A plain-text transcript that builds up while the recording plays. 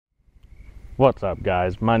What's up,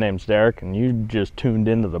 guys? My name's Derek and you just tuned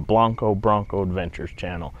into the Bronco Adventures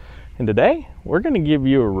channel. And today we're going to give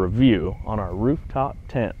you a review on our rooftop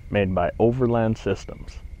tent made by Overland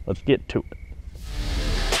Systems. Let's get to it.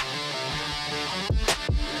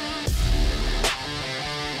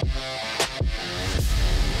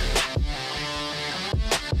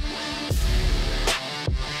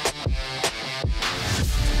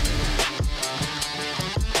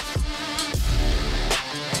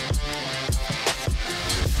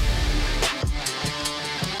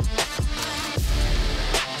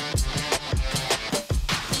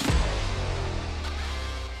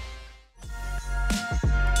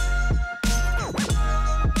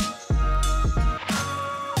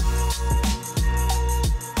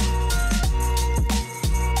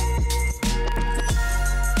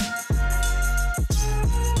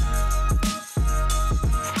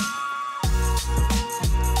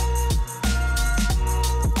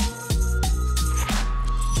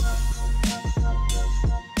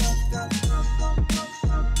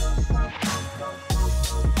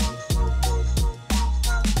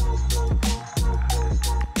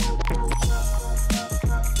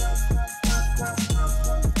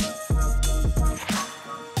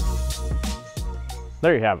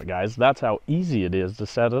 There you have it, guys. That's how easy it is to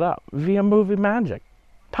set it up via movie magic,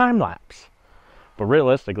 time lapse. But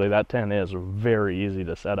realistically, that tent is very easy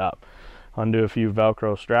to set up. Undo a few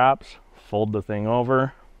Velcro straps, fold the thing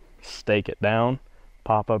over, stake it down,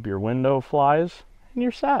 pop up your window flies, and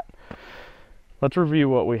you're set. Let's review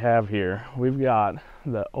what we have here. We've got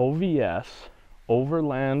the OVS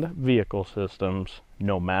Overland Vehicle Systems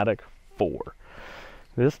Nomadic 4.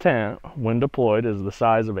 This tent, when deployed, is the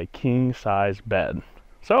size of a king-size bed.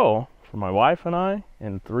 So, for my wife and I,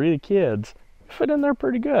 and 3 kids, fit in there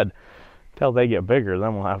pretty good. Till they get bigger,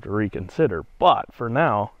 then we'll have to reconsider. But, for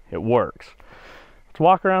now, it works. Let's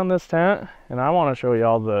walk around this tent, and I want to show you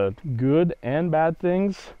all the good and bad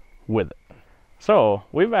things with it. So,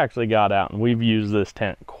 we've actually got out, and we've used this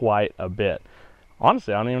tent quite a bit.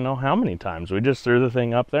 Honestly, I don't even know how many times. We just threw the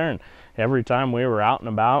thing up there, and every time we were out and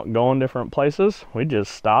about going different places, we'd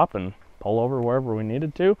just stop and pull over wherever we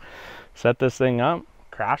needed to, set this thing up,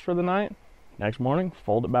 crash for the night, next morning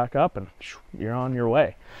fold it back up, and you're on your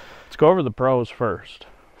way. Let's go over the pros first.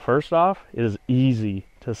 First off, it is easy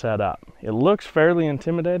to set up. It looks fairly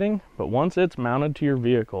intimidating, but once it's mounted to your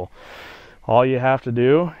vehicle, all you have to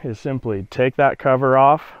do is simply take that cover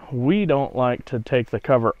off. We don't like to take the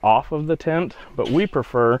cover off of the tent, but we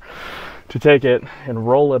prefer to take it and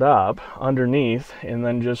roll it up underneath and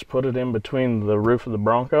then just put it in between the roof of the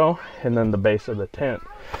Bronco and then the base of the tent.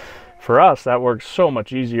 For us, that works so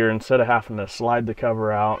much easier instead of having to slide the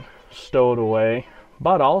cover out, stow it away.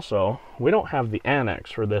 But also, we don't have the annex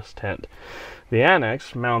for this tent. The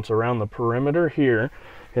annex mounts around the perimeter here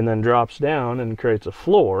and then drops down and creates a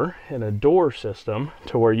floor and a door system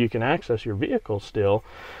to where you can access your vehicle still,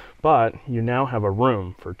 but you now have a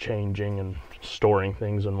room for changing and storing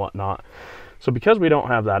things and whatnot. So because we don't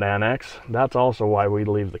have that annex, that's also why we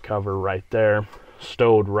leave the cover right there,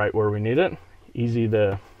 stowed right where we need it. Easy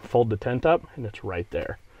to fold the tent up, and it's right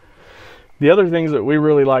there. The other things that we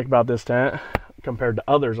really like about this tent compared to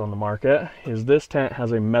others on the market is this tent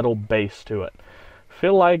has a metal base to it. I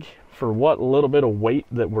feel like for what little bit of weight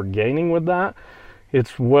that we're gaining with that,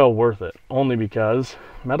 it's well worth it, only because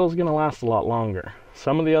metal's going to last a lot longer.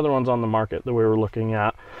 Some of the other ones on the market that we were looking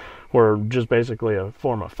at were just basically a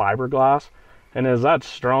form of fiberglass, and as that's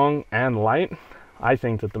strong and light, I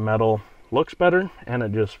think that the metal looks better and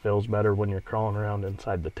it just feels better when you're crawling around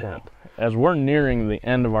inside the tent. As we're nearing the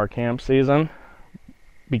end of our camp season,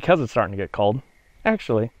 because it's starting to get cold,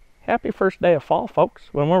 actually, happy first day of fall, folks.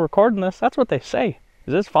 When we're recording this, that's what they say.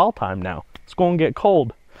 It's fall time now. It's going to get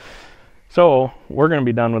cold. So we're going to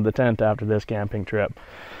be done with the tent after this camping trip.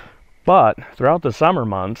 But throughout the summer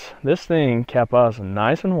months, this thing kept us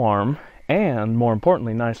nice and warm and, more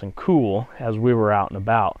importantly, nice and cool as we were out and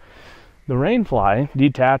about. The rain fly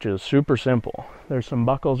detaches super simple. There's some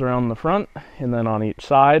buckles around the front and then on each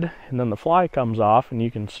side, and then the fly comes off and you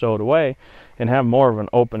can stow it away and have more of an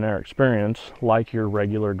open air experience like your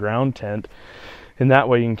regular ground tent, and that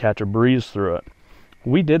way you can catch a breeze through it.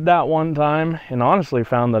 We did that one time and honestly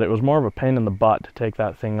found that it was more of a pain in the butt to take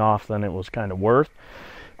that thing off than it was kind of worth.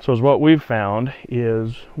 So what we've found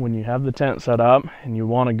is when you have the tent set up and you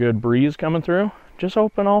want a good breeze coming through, just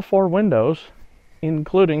open all 4 windows,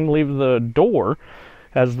 including leave the door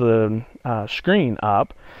as the screen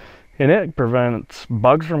up, and it prevents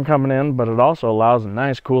bugs from coming in, but it also allows a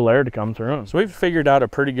nice cool air to come through. So we've figured out a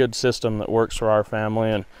pretty good system that works for our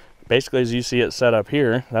family, and basically as you see it set up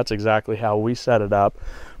here, that's exactly how we set it up.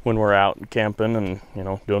 when we're out camping and, you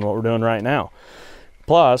know, doing what we're doing right now.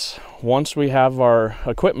 Plus, once we have our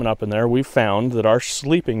equipment up in there, we found that our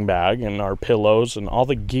sleeping bag and our pillows and all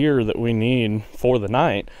the gear that we need for the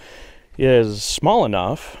night is small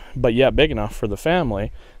enough, but yet big enough for the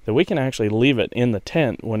family, that we can actually leave it in the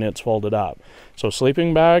tent when it's folded up. So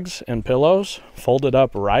sleeping bags and pillows folded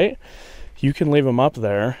up right, you can leave them up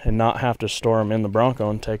there and not have to store them in the Bronco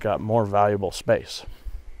and take up more valuable space.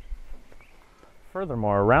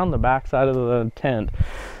 Furthermore, around the back side of the tent,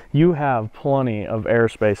 you have plenty of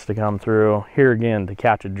airspace to come through here again to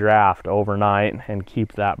catch a draft overnight and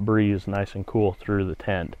keep that breeze nice and cool through the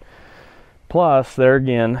tent. Plus, there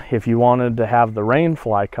again, if you wanted to have the rain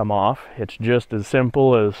fly come off, it's just as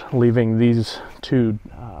simple as leaving these two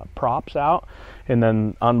props out and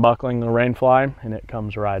then unbuckling the rain fly, and it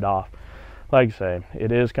comes right off. Like I say,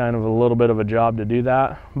 it is kind of a little bit of a job to do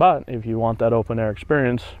that, but if you want that open air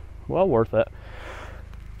experience, well worth it.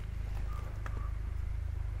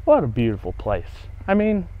 What a beautiful place. I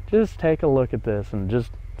mean, just take a look at this and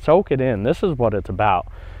just soak it in. This is what it's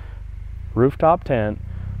about. Rooftop tent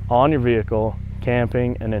on your vehicle,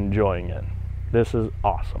 camping and enjoying it. This is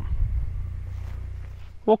awesome.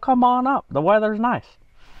 Well, come on up. The weather's nice.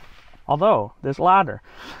 Although, this ladder,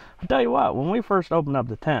 I'll tell you what, when we first opened up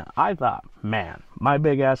the tent, I thought, man, my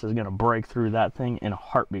big ass is gonna break through that thing in a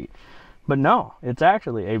heartbeat. But no, it's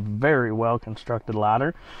actually a very well constructed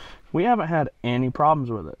ladder. We haven't had any problems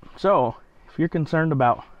with it. So if you're concerned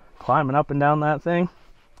about climbing up and down that thing,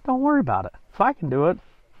 don't worry about it. If I can do it,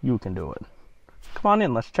 you can do it. Come on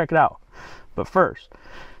in, let's check it out. But first,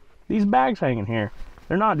 these bags hanging here,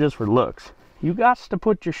 they're not just for looks. You got to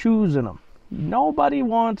put your shoes in them. Nobody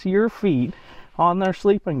wants your feet on their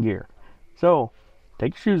sleeping gear. So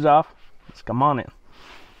take your shoes off, let's come on in.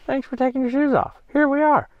 Thanks for taking your shoes off. Here we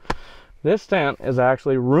are. This tent is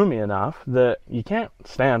actually roomy enough that you can't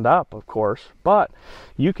stand up, of course, but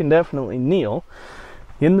you can definitely kneel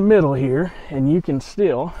in the middle here and you can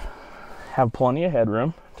still have plenty of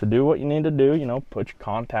headroom to do what you need to do, you know, put your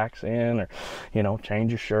contacts in or, you know,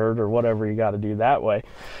 change your shirt or whatever you got to do that way.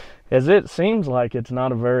 As it seems like it's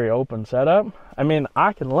not a very open setup. I mean,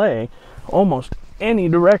 I can lay almost any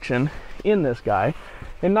direction in this guy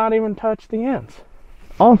and not even touch the ends.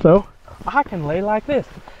 Also, I can lay like this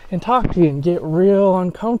and talk to you and get real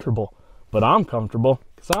uncomfortable, but I'm comfortable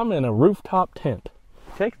because I'm in a rooftop tent.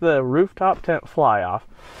 Take the rooftop tent fly off.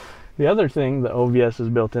 The other thing that OVS has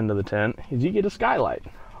built into the tent is you get a skylight.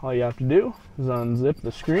 All you have to do is unzip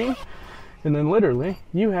the screen and then literally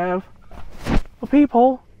you have a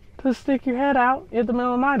peephole to stick your head out in the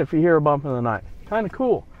middle of the night if you hear a bump in the night. Kind of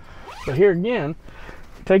cool. But here again,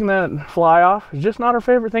 taking that fly off is just not our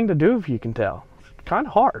favorite thing to do, if you can tell. Kind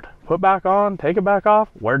of hard. Put back on, take it back off.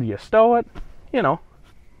 Where do you stow it? You know.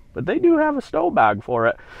 But they do have a stow bag for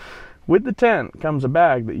it. With the tent comes a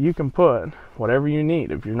bag that you can put whatever you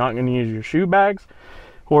need. If you're not going to use your shoe bags,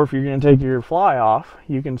 or if you're going to take your fly off,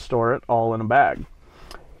 you can store it all in a bag.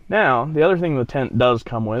 Now, the other thing the tent does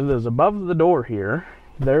come with is above the door here,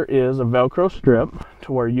 there is a Velcro strip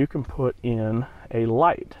to where you can put in a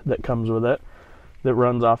light that comes with it that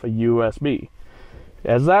runs off a USB.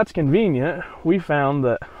 As that's convenient, we found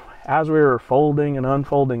that as we were folding and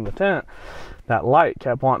unfolding the tent, that light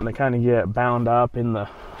kept wanting to kind of get bound up in the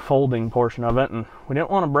folding portion of it, and we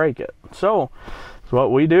didn't want to break it. So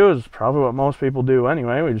what we do is probably what most people do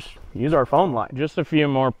anyway. We just use our phone light. Just a few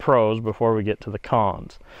more pros before we get to the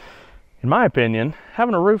cons. In my opinion,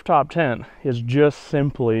 having a rooftop tent is just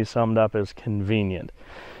simply summed up as convenient.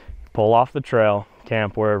 Pull off the trail,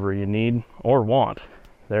 camp wherever you need or want.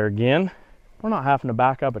 There again, we're not having to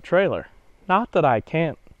back up a trailer. Not that I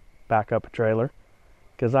can't back up a trailer,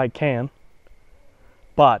 because I can.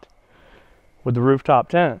 But with the rooftop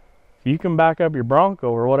tent, if you can back up your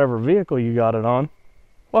Bronco or whatever vehicle you got it on,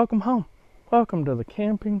 welcome home. Welcome to the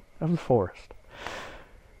camping of the forest.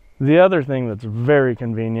 The other thing that's very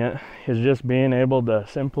convenient is just being able to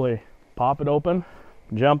simply pop it open,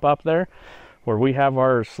 jump up there, where we have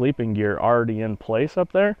our sleeping gear already in place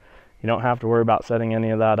up there. You don't have to worry about setting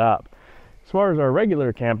any of that up. As far as our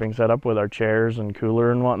regular camping setup with our chairs and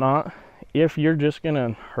cooler and whatnot, if you're just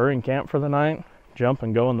gonna hurry and camp for the night, jump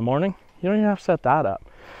and go in the morning, you don't even have to set that up.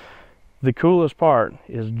 The coolest part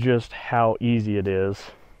is just how easy it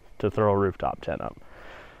is to throw a rooftop tent up.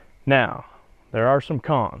 Now, there are some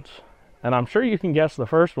cons, and I'm sure you can guess the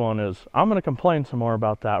first one is I'm gonna complain some more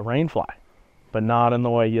about that rain fly, but not in the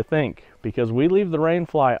way you think, because we leave the rain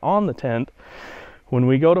fly on the tent. When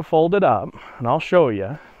we go to fold it up, and I'll show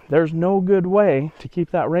you, there's no good way to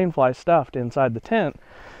keep that rain fly stuffed inside the tent,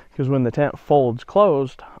 because when the tent folds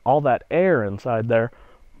closed, all that air inside there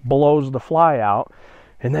blows the fly out,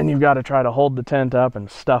 And then you've got to try to hold the tent up and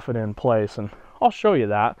stuff it in place. And I'll show you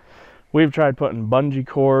that. We've tried putting bungee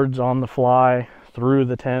cords on the fly through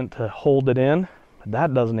the tent to hold it in, but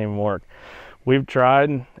that doesn't even work. We've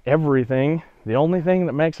tried everything. The only thing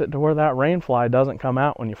that makes it to where that rain fly doesn't come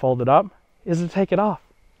out when you fold it up is to take it off.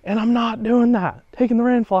 And I'm not doing that. Taking the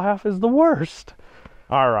rain fly off is the worst.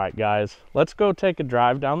 All right, guys, let's go take a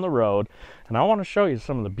drive down the road, and I want to show you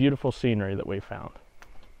some of the beautiful scenery that we found.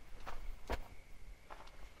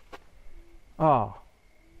 Oh,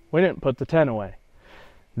 we didn't put the tent away.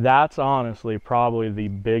 That's honestly probably the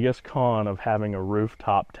biggest con of having a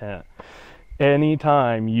rooftop tent.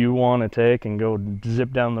 Anytime you want to take and go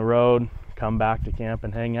zip down the road, come back to camp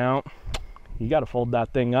and hang out, you got to fold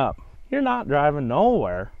that thing up. You're not driving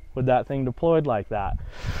nowhere with that thing deployed like that.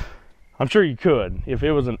 I'm sure you could if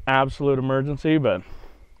it was an absolute emergency, but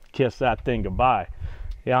kiss that thing goodbye.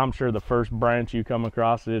 Yeah, I'm sure the first branch you come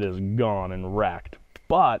across, it is gone and wrecked.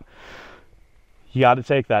 But you got to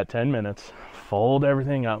take that 10 minutes, fold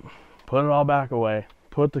everything up, put it all back away,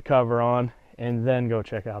 put the cover on, and then go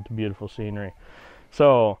check out the beautiful scenery.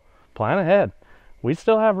 So plan ahead. We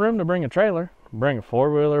still have room to bring a trailer, bring a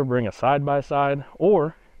four-wheeler, bring a side-by-side,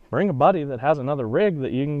 or bring a buddy that has another rig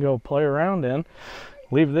that you can go play around in.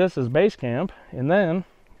 Leave this as base camp, and then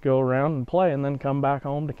go around and play, and then come back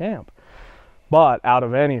home to camp. But out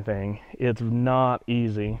of anything, it's not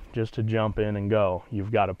easy just to jump in and go.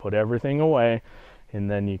 You've got to put everything away,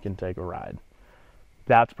 and then you can take a ride.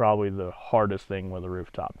 That's probably the hardest thing with a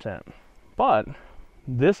rooftop tent. But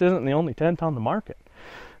this isn't the only tent on the market.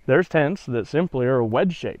 There's tents that simply are a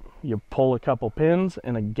wedge shape. You pull a couple pins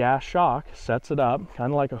and a gas shock sets it up,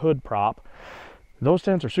 kind of like a hood prop. Those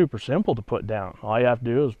tents are super simple to put down. All you have to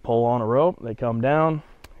do is pull on a rope, they come down,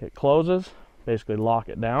 it closes, basically lock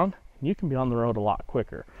it down, and you can be on the road a lot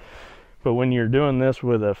quicker. But when you're doing this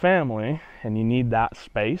with a family and you need that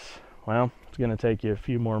space, well, it's going to take you a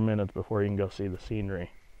few more minutes before you can go see the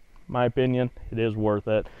scenery. In my opinion, it is worth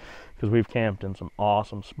it because we've camped in some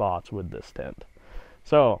awesome spots with this tent.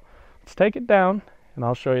 So let's take it down and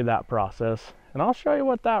I'll show you that process, and I'll show you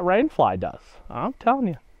what that rain fly does. I'm telling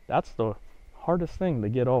you, that's the hardest thing to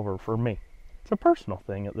get over for me. It's a personal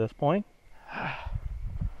thing at this point.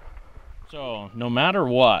 So no matter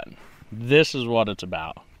what, this is what it's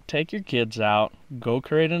about. Take your kids out, go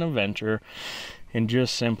create an adventure, and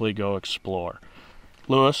just simply go explore.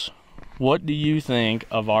 Lewis, what do you think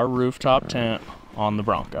of our rooftop tent on the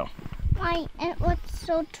Bronco? It looks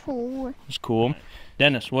so cool. It's cool.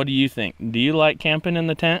 Dennis, what do you think? Do you like camping in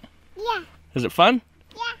the tent? Yeah. Is it fun?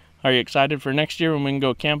 Yeah. Are you excited for next year when we can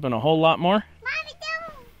go camping a whole lot more? Mommy,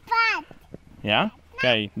 do fun. Yeah?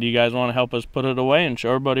 Okay, do you guys want to help us put it away and show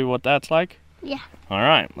everybody what that's like? Yeah. All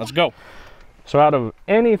right, let's go. So out of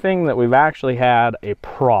anything that we've actually had a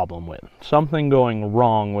problem with, something going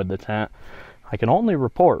wrong with the tent, I can only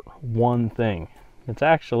report one thing. It's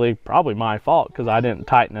actually probably my fault because I didn't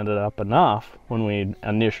tighten it up enough when we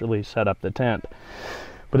initially set up the tent.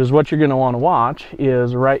 But is what you're going to want to watch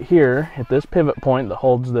is right here at this pivot point that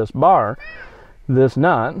holds this bar, this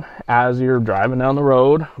nut, as you're driving down the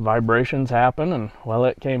road, vibrations happen, and well,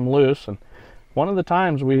 it came loose. And one of the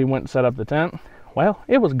times we went and set up the tent, well,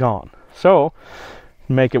 it was gone. So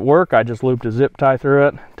to make it work, I just looped a zip tie through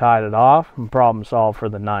it, tied it off, and problem solved for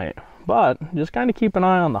the night. But just kind of keep an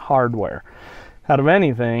eye on the hardware. Out of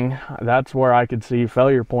anything, that's where I could see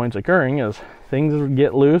failure points occurring, as things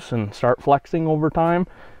get loose and start flexing over time.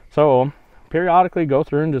 So periodically go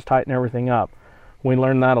through and just tighten everything up. We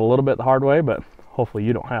learned that a little bit the hard way, but hopefully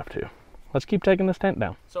you don't have to. Let's keep taking this tent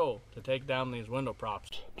down. So to take down these window props,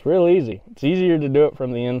 it's real easy. It's easier to do it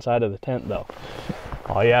from the inside of the tent though.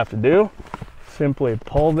 All you have to do, simply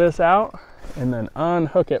pull this out and then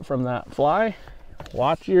unhook it from that fly.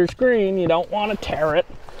 Watch your screen, you don't want to tear it.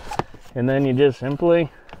 And then you just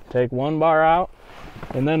simply take one bar out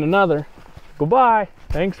and then another. Goodbye,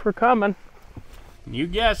 thanks for coming. You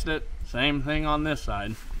guessed it, same thing on this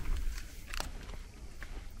side.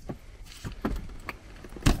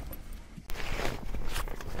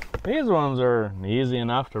 These ones are easy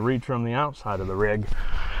enough to reach from the outside of the rig.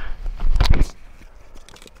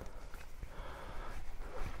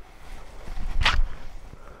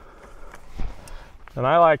 And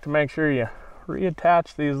I like to make sure you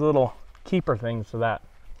reattach these little keeper things to that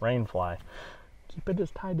rain fly. Keep it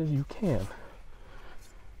as tight as you can.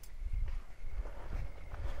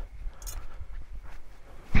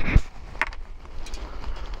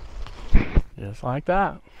 Just like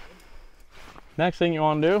that. Next thing you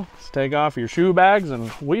want to do is take off your shoe bags, and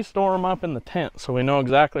we store them up in the tent so we know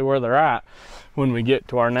exactly where they're at when we get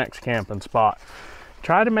to our next camping spot.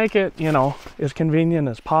 Try to make it, you know, as convenient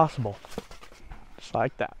as possible. Just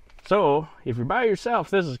like that. So if you're by yourself,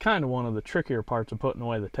 this is kind of one of the trickier parts of putting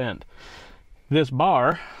away the tent. This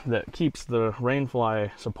bar that keeps the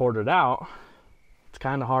rainfly supported out, it's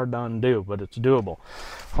kind of hard to undo, but it's doable.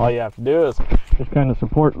 All you have to do is just kind of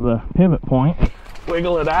support the pivot point,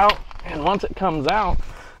 wiggle it out, and once it comes out,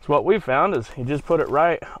 so what we found is you just put it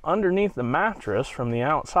right underneath the mattress from the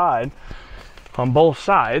outside on both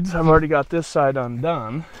sides. I've already got this side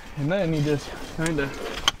undone, and then you just kind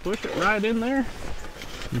of push it right in there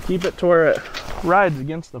and keep it to where it rides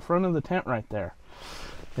against the front of the tent right there.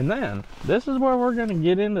 And then this is where we're going to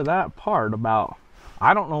get into that part about,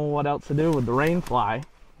 I don't know what else to do with the rainfly,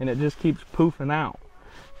 and it just keeps poofing out.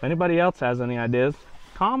 If anybody else has any ideas,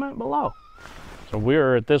 comment below. So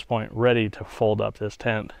we're at this point ready to fold up this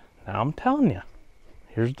tent. Now I'm telling you,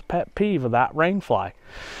 here's the pet peeve of that rainfly.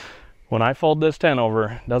 When I fold this tent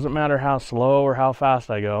over, it doesn't matter how slow or how fast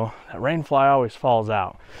I go, that rainfly always falls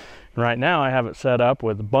out. And right now I have it set up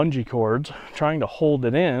with bungee cords, trying to hold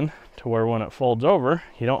it in to where when it folds over,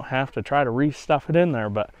 you don't have to try to re-stuff it in there,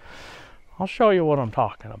 but I'll show you what I'm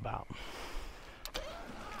talking about.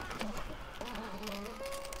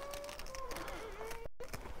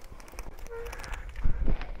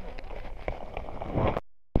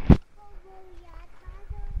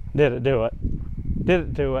 Did it do it? Did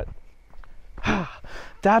it do it?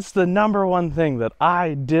 That's the number one thing that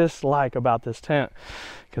I dislike about this tent.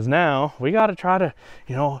 Because now we got to try to,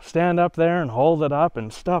 you know, stand up there and hold it up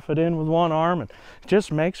and stuff it in with one arm, and it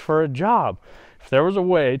just makes for a job. If there was a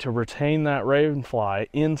way to retain that rainfly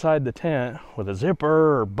inside the tent with a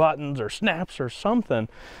zipper or buttons or snaps or something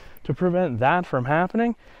to prevent that from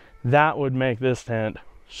happening, that would make this tent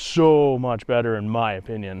so much better in my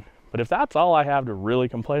opinion. But if that's all I have to really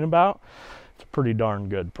complain about, it's a pretty darn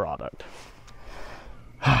good product.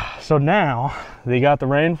 So now they got the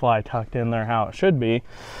rainfly tucked in there how it should be.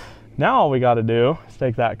 Now all we got to do is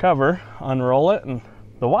take that cover, unroll it, and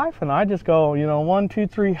the wife and I just go, you know, 1, 2,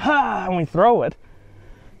 3, ha, and we throw it.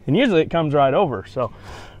 And usually it comes right over. So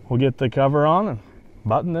we'll get the cover on and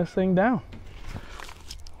button this thing down.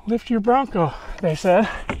 Lift your Bronco, they said.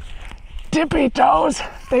 Tippy toes,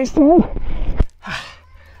 they said.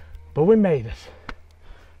 But we made it.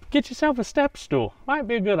 Get yourself a step stool. Might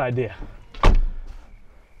be a good idea.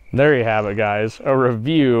 There you have it, guys. A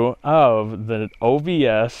review of the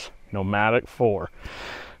OVS NOMADIC 4.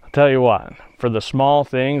 I'll tell you what, for the small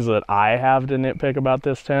things that I have to nitpick about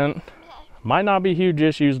this tent, might not be huge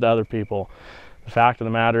issues to other people. The fact of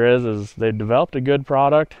the matter is they've developed a good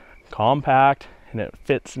product, compact, and it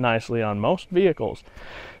fits nicely on most vehicles.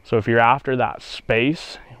 So if you're after that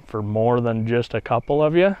space for more than just a couple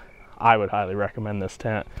of you, I would highly recommend this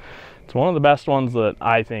tent. It's one of the best ones that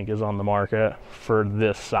I think is on the market for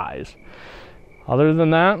this size. Other than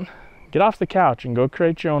that, get off the couch and go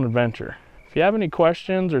create your own adventure. If you have any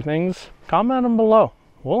questions or things, comment them below.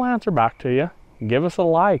 We'll answer back to you. Give us a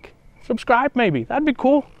like. Subscribe maybe. That'd be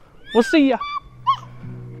cool. We'll see ya.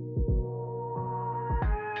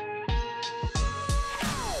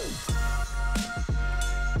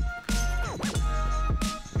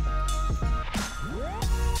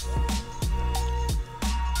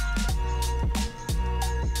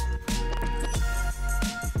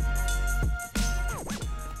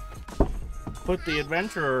 Put the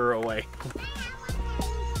adventurer away.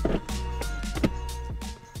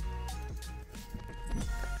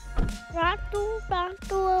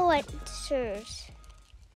 Bronco adventures.